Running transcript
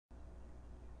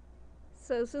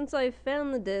So since I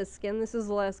found the disc, and this is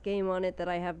the last game on it that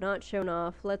I have not shown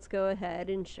off, let's go ahead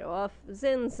and show off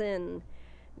Zensen.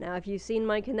 Now, if you've seen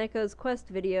my Kaneko's Quest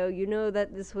video, you know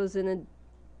that this was in a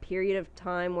period of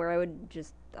time where I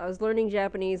was learning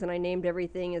Japanese and I named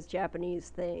everything as Japanese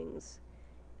things.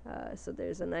 So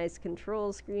there's a nice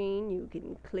control screen. You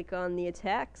can click on the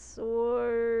attacks,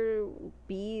 or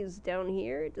B is down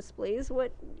here. It displays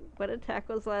what attack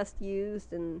was last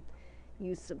used and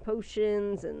use some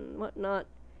potions and whatnot.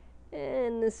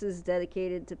 And this is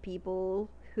dedicated to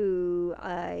people who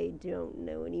I don't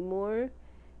know anymore.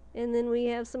 And then we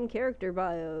have some character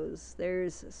bios.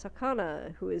 There's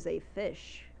Sakana, who is a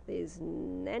fish. There's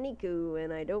Naniku,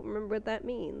 and I don't remember what that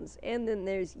means. And then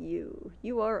there's you.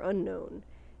 You are unknown.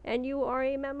 And you are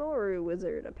a Mamoru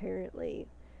wizard, apparently.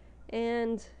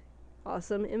 And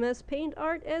awesome MS Paint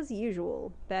art as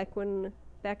usual. Back in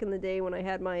the day when I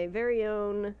had my very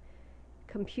own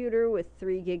computer with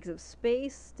 3 gigs of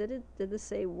space. Did this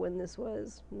say when this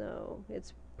was? No.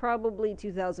 It's probably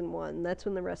 2001. That's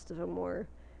when the rest of them were.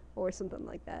 Or something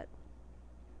like that.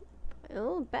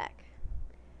 Well, back.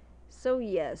 So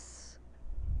yes.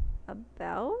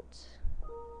 About...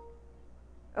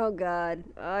 Oh god,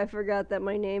 I forgot that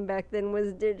my name back then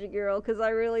was Digigirl because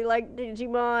I really liked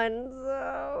Digimon.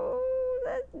 So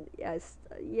yes,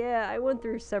 yeah, I went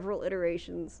through several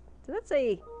iterations. Did that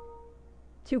say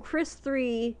to Chris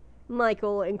 3,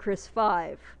 Michael, and Chris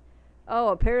 5? Oh,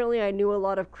 apparently I knew a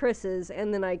lot of Chris's,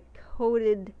 and then I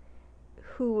coded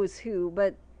who was who,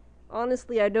 but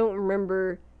honestly I don't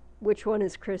remember which one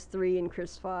is Chris 3 and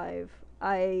Chris 5.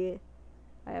 I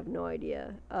have no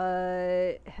idea.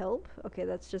 Help? Okay,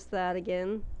 that's just that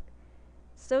again.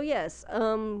 So yes,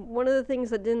 one of the things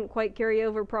that didn't quite carry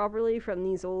over properly from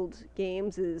these old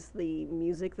games is the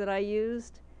music that I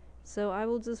used. So I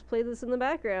will just play this in the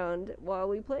background while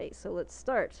we play. So let's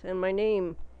start. And my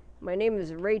name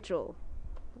is Rachel,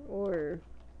 or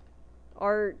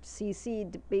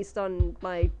RCC based on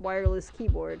my wireless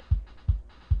keyboard.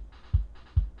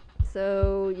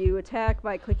 So you attack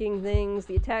by clicking things.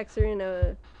 The attacks are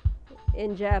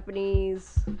in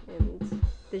Japanese. And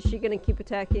is she gonna keep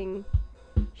attacking?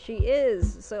 She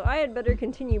is. So I had better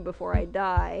continue before I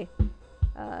die.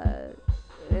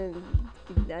 And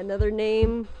another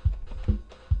name.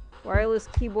 Wireless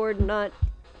keyboard not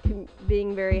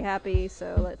being very happy.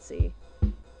 So let's see.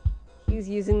 He's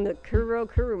using the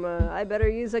Kuruma. I better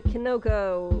use a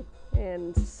Kinoko,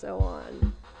 and so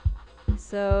on.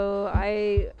 So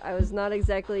I was not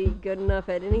exactly good enough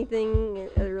at anything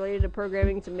related to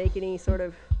programming to make any sort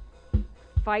of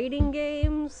fighting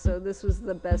games, so this was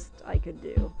the best I could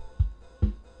do.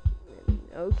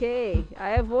 Okay, I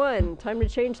have won. Time to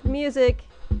change the music.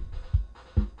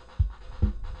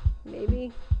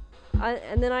 Maybe.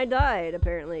 And then I died,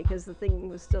 apparently, because the thing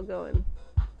was still going.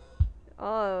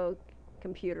 Oh,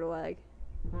 computer lag.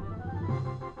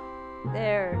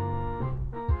 There.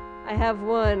 I have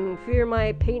won. Fear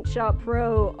my Paint Shop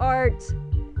Pro art.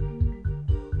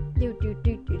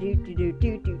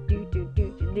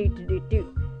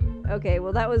 Okay,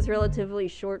 well that was relatively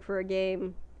short for a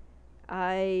game.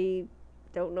 I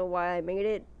don't know why I made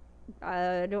it.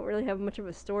 I don't really have much of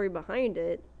a story behind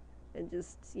it. And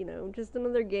just, just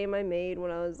another game I made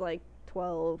when I was like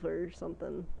 12 or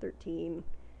something, 13.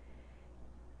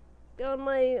 On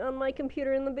my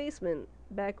computer in the basement,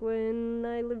 back when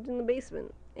I lived in the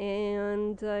basement.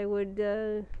 And I would,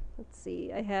 let's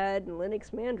see, I had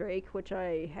Linux Mandrake, which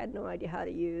I had no idea how to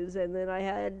use, and then I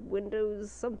had Windows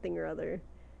something or other.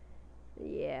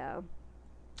 Yeah.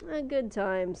 Good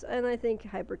times, and I think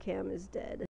Hypercam is dead.